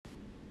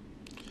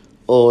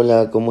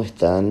Hola, ¿cómo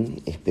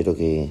están? Espero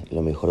que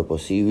lo mejor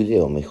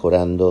posible o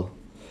mejorando.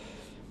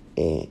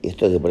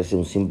 Esto que parece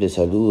un simple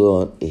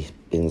saludo es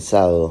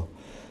pensado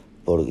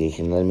porque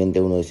generalmente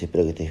uno dice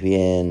espero que estés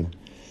bien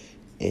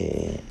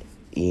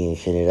y en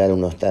general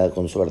uno está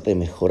con suerte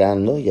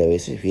mejorando y a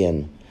veces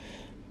bien,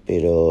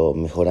 pero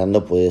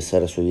mejorando puede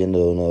ser subiendo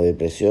de una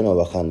depresión o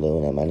bajando de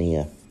una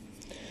manía.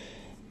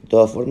 De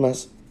todas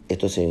formas,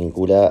 esto se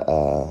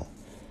vincula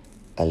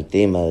al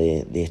tema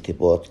de este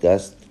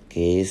podcast,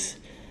 que es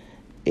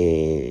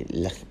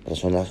las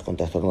personas con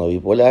trastorno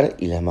bipolar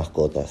y las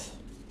mascotas.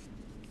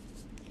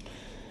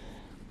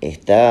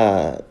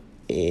 Está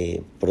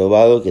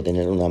probado que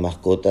tener una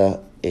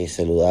mascota es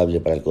saludable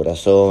para el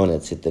corazón,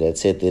 etcétera,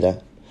 etcétera.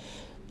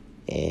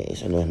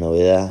 Eso no es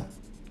novedad.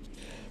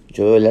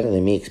 Yo voy a hablar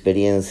de mi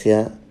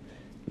experiencia,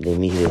 de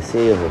mis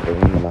deseos de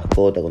tener una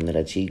mascota cuando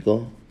era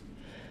chico,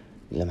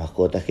 las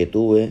mascotas que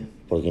tuve,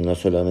 porque no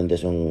solamente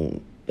son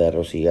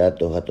perros y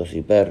gatos, gatos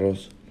y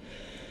perros,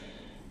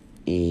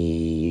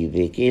 y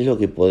de qué es lo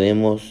que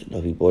podemos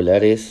los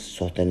bipolares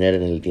sostener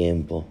en el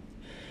tiempo.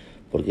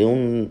 Porque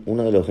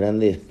uno de los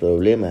grandes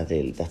problemas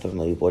del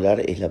trastorno bipolar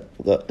es la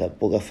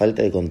poca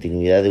falta de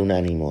continuidad de un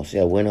ánimo,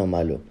 sea bueno o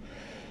malo.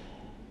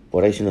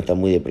 Por ahí si uno está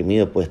muy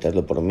deprimido puede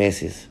estarlo por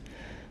meses,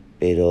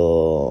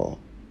 pero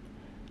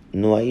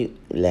no hay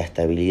la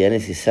estabilidad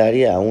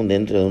necesaria aún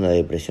dentro de una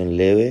depresión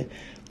leve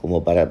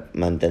como para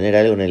mantener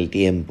algo en el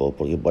tiempo,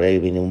 porque por ahí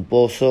viene un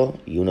pozo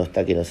y uno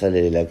está que no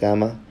sale de la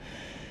cama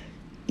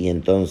y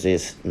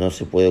entonces no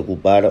se puede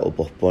ocupar o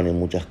pospone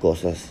muchas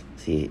cosas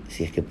si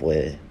es que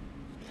puede.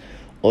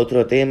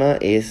 Otro tema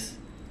es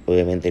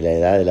obviamente la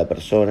edad de la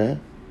persona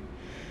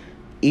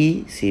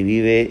y si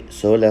vive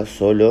sola,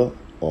 solo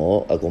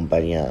o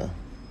acompañado.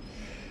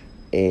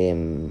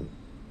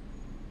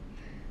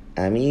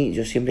 A mí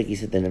yo siempre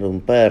quise tener un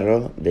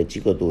perro, de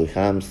chico tuve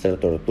hámster,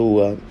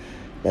 tortuga.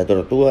 La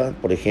tortuga,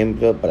 por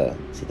ejemplo, para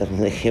citar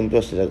un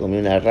ejemplo, se la comió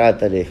una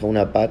rata, le dejó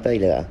una pata y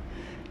la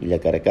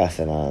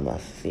carcasa nada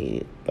más.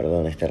 Sí,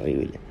 perdón, es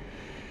terrible.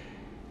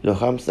 Los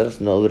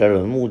hámsters no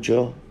duraron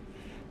mucho.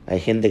 Hay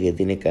gente que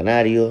tiene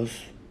canarios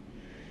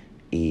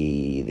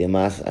y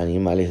demás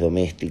animales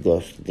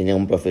domésticos. Tenía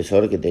un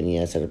profesor que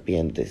tenía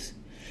serpientes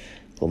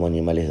como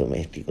animales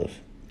domésticos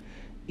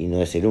y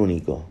no es el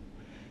único.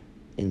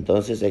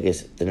 Entonces hay que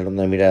tener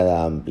una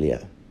mirada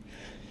amplia.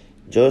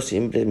 Yo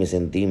siempre me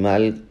sentí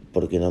mal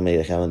porque no me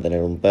dejaban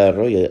tener un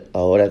perro y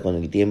ahora con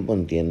el tiempo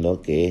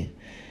entiendo que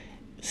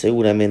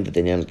seguramente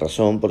tenían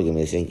razón porque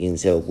me decían quién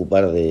se va a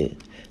ocupar de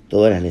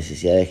todas las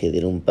necesidades que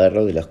tiene un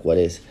perro, de las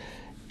cuales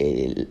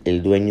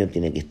el dueño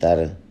tiene que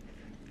estar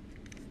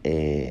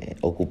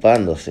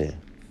ocupándose.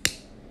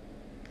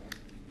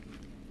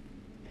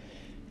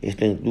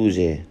 Esto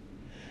incluye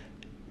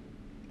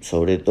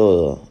sobre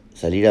todo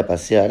salir a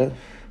pasear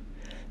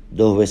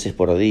 2 veces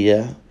por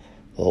día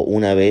o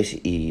una vez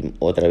y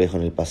otra vez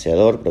con el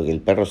paseador, pero que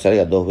el perro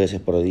salga 2 veces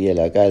por día a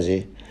la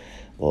calle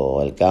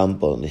o al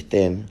campo donde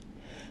estén,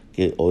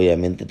 que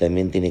obviamente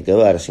también tiene que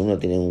ver. Si uno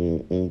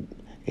tiene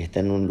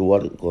está en un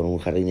lugar con un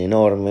jardín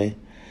enorme,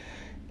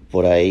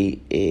 por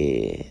ahí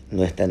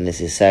no es tan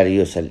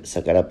necesario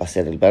sacar a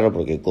pasear el perro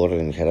porque corre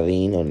en el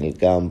jardín o en el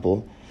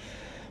campo,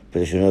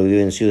 pero si uno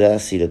vive en ciudad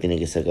sí lo tiene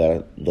que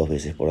sacar 2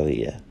 veces por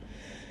día.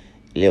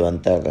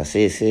 Levantar las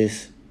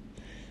heces,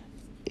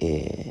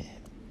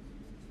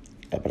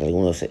 para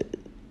algunos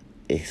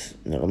es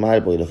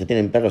normal, porque los que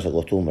tienen perros se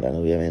acostumbran,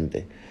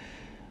 obviamente.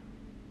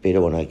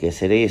 Pero bueno, hay que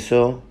hacer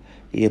eso.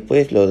 Y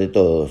después lo de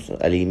todos,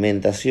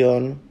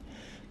 alimentación,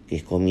 que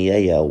es comida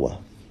y agua.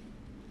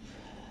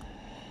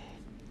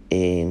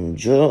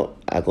 Yo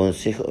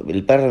aconsejo,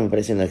 el perro me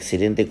parece un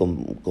excelente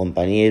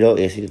compañero,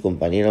 es el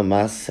compañero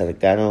más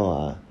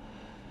cercano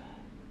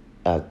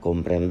a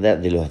comprender,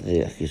 de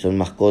las que son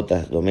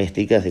mascotas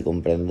domésticas, de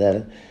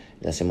comprender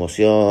las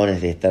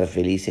emociones, de estar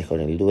felices con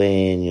el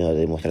dueño,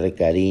 de mostrar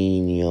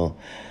cariño,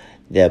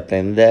 de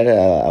aprender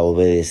a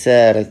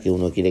obedecer, que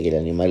uno quiere que el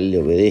animal le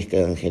obedezca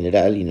en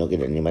general y no que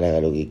el animal haga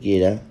lo que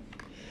quiera.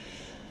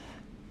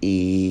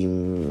 Y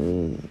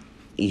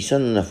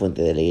son una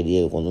fuente de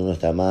alegría cuando uno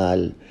está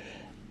mal.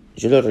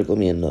 Yo lo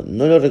recomiendo.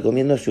 No lo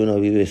recomiendo si uno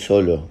vive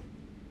solo,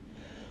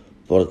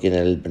 porque en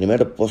el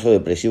primer pozo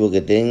depresivo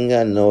que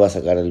tenga no va a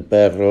sacar al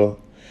perro,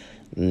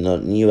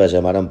 ni va a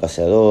llamar a un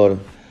paseador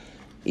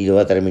y lo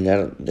va a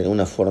terminar de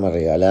alguna forma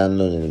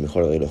regalando en el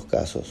mejor de los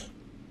casos.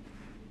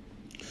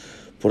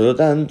 Por lo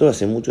tanto,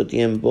 hace mucho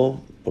tiempo,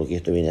 porque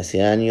esto viene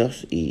hace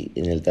años y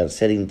en el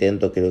tercer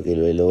intento creo que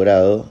lo he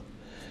logrado,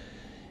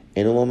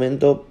 en un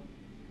momento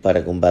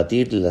para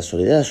combatir la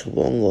soledad,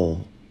 supongo,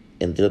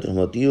 entre otros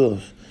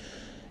motivos,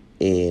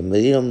 me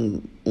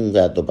dieron un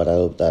gato para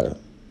adoptar.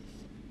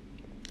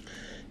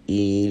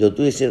 Y lo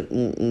tuve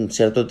un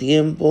cierto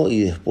tiempo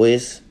y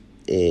después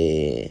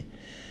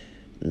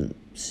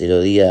se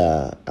lo di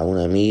a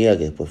una amiga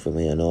que después fue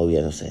medio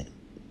novia, no sé,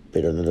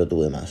 pero no lo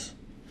tuve más.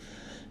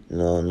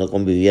 No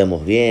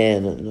convivíamos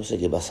bien, no sé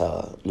qué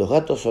pasaba. Los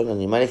gatos son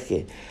animales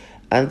que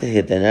antes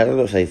de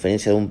tenerlos, a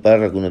diferencia de un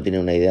perro que uno tiene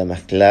una idea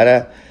más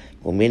clara,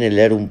 conviene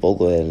leer un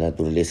poco de la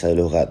naturaleza de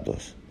los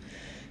gatos.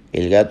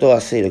 El gato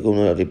hace lo que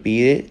uno le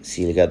pide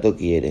si el gato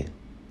quiere.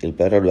 El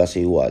perro lo hace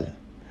igual.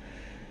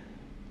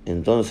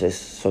 Entonces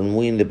son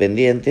muy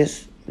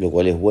independientes, lo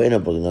cual es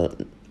bueno porque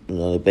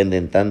no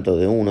dependen tanto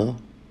de uno.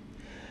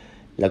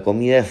 La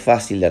comida es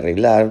fácil de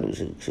arreglar,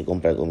 se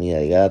compra comida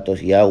de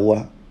gatos y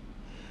agua.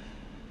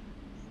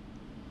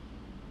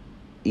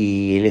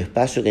 Y el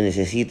espacio que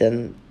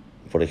necesitan,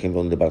 por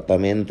ejemplo un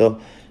departamento,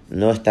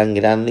 no es tan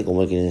grande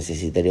como el que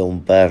necesitaría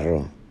un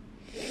perro,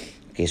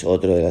 que es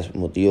otro de los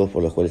motivos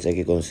por los cuales hay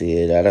que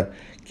considerar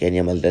qué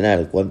animal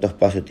tener, cuánto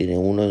espacio tiene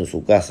uno en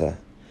su casa.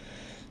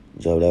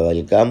 Yo hablaba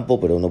del campo,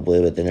 pero uno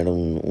puede tener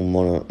un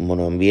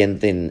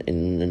monoambiente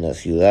en la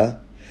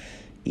ciudad,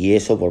 y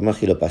eso, por más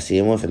que lo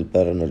paseemos, el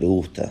perro no le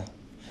gusta.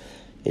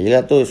 El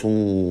gato es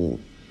un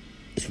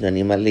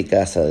animal de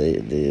casa,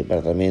 de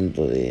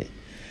departamento, de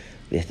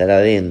estar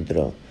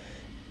adentro.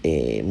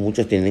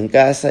 Muchos tienen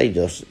casa y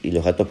los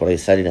gatos por ahí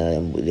salen a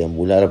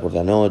deambular por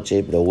la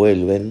noche, pero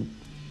vuelven.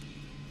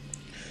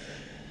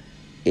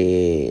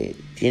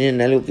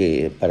 Tienen algo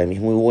que para mí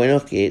es muy bueno,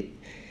 es que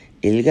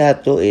el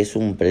gato es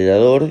un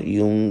predador y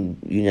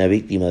una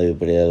víctima de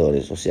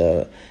predadores. O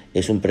sea,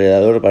 es un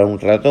predador para un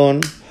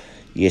ratón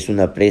y es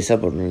una presa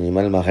por un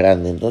animal más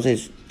grande.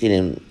 Entonces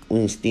tienen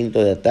un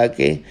instinto de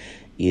ataque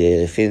y de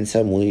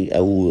defensa muy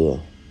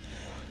agudo.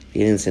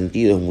 Tienen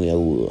sentidos muy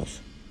agudos.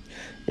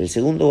 El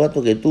segundo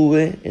gato que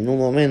tuve, en un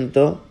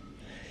momento,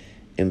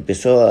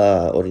 empezó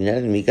a orinar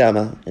en mi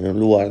cama, en un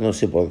lugar, no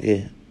sé por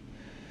qué.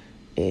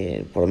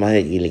 Por más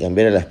de que le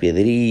cambiara las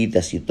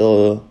piedritas y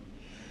todo,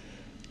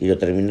 y lo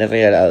terminé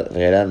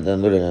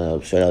dándole una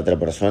adopción a otra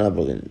persona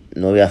porque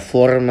no había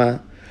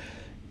forma,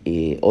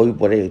 y hoy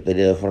por ahí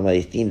actuaría de forma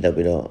distinta,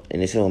 pero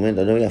en ese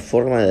momento no había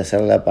forma de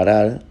hacerla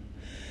parar,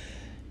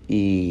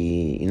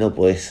 y no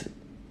podés,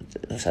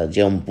 o sea,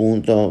 llega un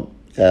punto,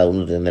 cada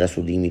uno tendrá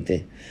su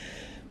límite,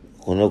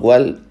 con lo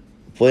cual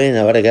pueden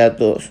haber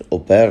gatos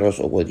o perros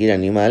o cualquier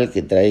animal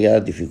que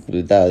traiga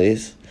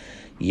dificultades,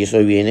 y eso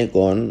viene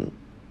con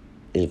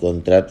el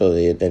contrato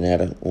de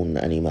tener un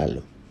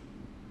animal.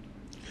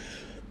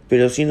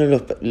 Pero si no,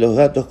 los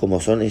gatos,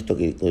 como son esto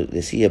que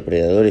decía,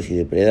 predadores y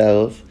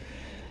depredados,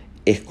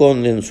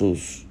 esconden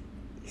sus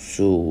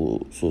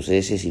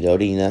heces y la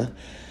orina,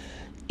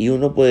 y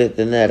uno puede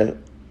tener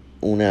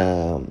un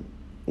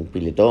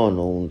piletón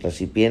o un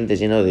recipiente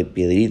lleno de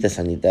piedritas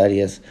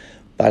sanitarias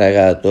para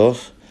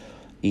gatos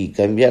y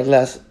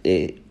cambiarlas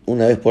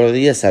una vez por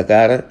día,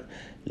 sacar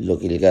lo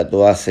que el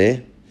gato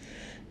hace,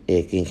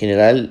 que en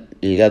general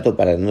el gato,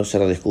 para no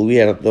ser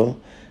descubierto,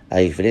 a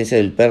diferencia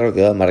del perro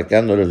que va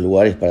marcando los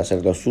lugares para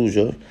hacer los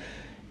suyos,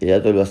 el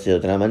gato lo hace de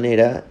otra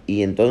manera,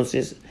 y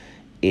entonces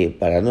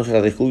para no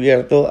ser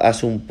descubierto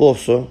hace un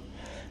pozo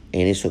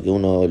en eso que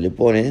uno le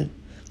pone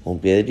con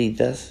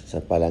piedritas,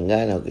 esa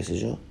palangana o qué sé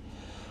yo,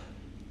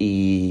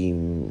 y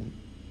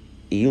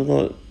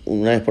uno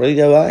una vez por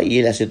día va y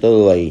él hace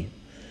todo ahí.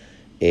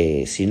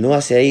 Si no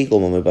hace ahí,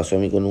 como me pasó a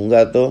mí con un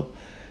gato,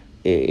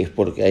 es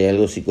porque hay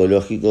algo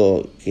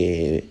psicológico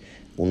que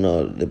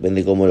uno,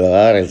 depende cómo lo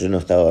agarre. Yo no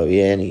estaba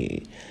bien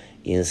y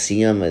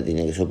encima me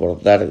tenía que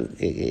soportar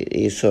que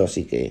eso,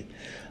 así que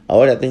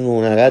ahora tengo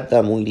una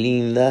gata muy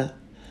linda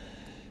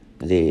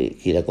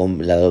que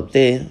la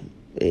adopté.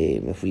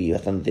 Me fui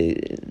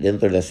bastante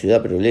dentro de la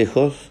ciudad, pero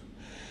lejos,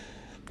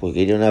 porque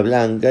quería una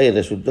blanca, y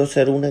resultó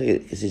ser una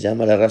que se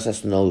llama la raza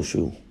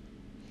Snowshoe,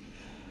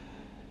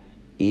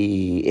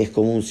 y es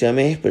como un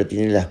siamés, pero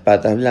tiene las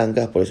patas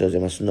blancas, por eso se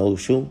llama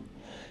Snowshoe,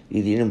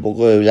 y tiene un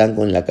poco de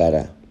blanco en la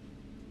cara.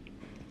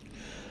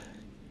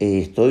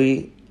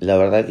 La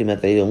verdad que me ha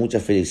traído mucha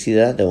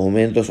felicidad. De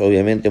momentos,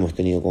 obviamente, hemos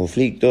tenido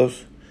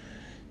conflictos,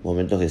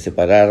 momentos de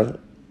separar,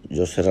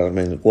 yo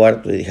cerrarme en el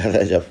cuarto y dejarla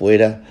allá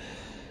afuera,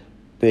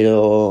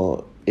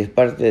 pero es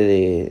parte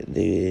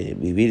de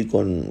vivir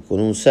con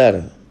un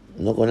ser,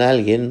 no con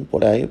alguien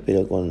por ahí,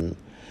 pero con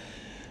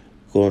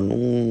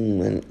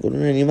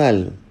un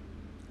animal.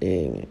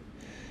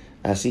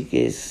 Así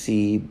que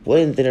si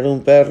pueden tener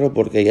un perro,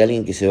 porque hay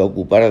alguien que se va a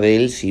ocupar de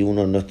él si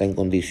uno no está en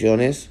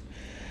condiciones,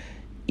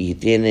 y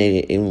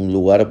tiene un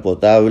lugar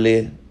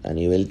potable a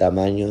nivel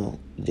tamaño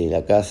de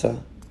la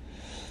casa,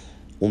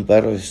 un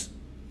perro es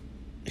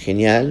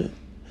genial.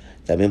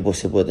 También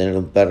se puede tener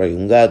un perro y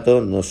un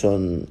gato, no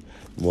son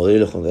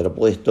modelos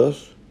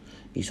contrapuestos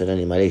y son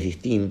animales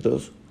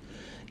distintos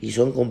y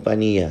son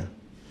compañía.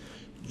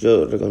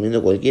 Yo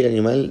recomiendo cualquier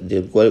animal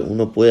del cual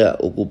uno pueda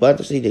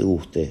ocuparse y le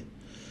guste,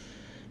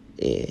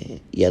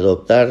 y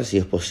adoptar si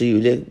es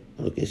posible,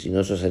 porque si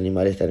no, esos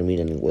animales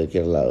terminan en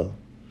cualquier lado.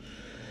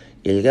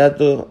 El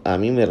gato a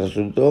mí me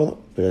resultó,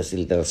 pero es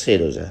el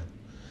tercero ya.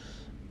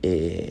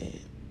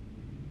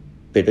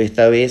 Pero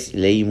esta vez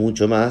leí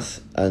mucho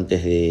más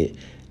antes de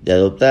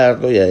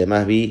adoptarlo, y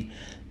además vi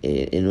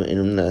en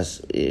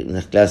unas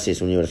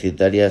clases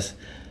universitarias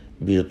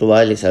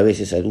virtuales, a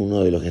veces a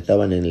alguno de los que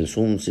estaban en el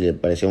Zoom se le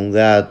parecía un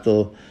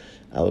gato,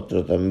 a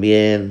otro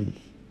también,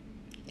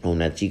 a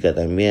una chica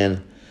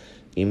también,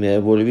 y me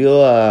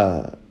volvió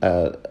a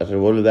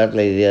revolver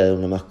la idea de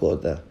una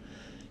mascota.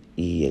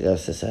 Y acá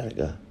se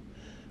acerca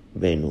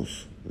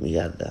Venus, mi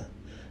gata.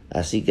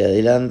 Así que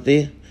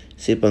adelante,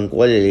 sepan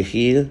cuál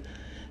elegir,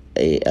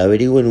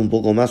 averigüen un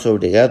poco más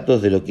sobre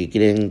gatos de lo que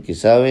creen que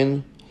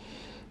saben,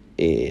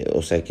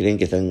 creen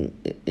que están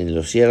en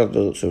lo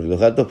cierto sobre los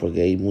gatos,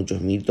 porque hay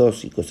muchos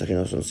mitos y cosas que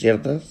no son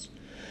ciertas.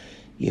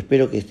 Y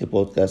espero que este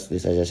podcast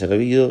les haya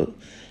servido.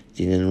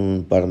 Tienen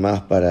un par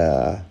más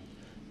para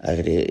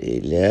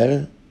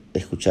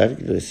escuchar,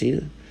 quiero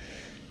decir.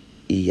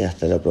 Y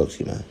hasta la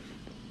próxima.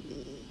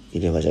 Que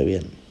les vaya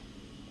bien.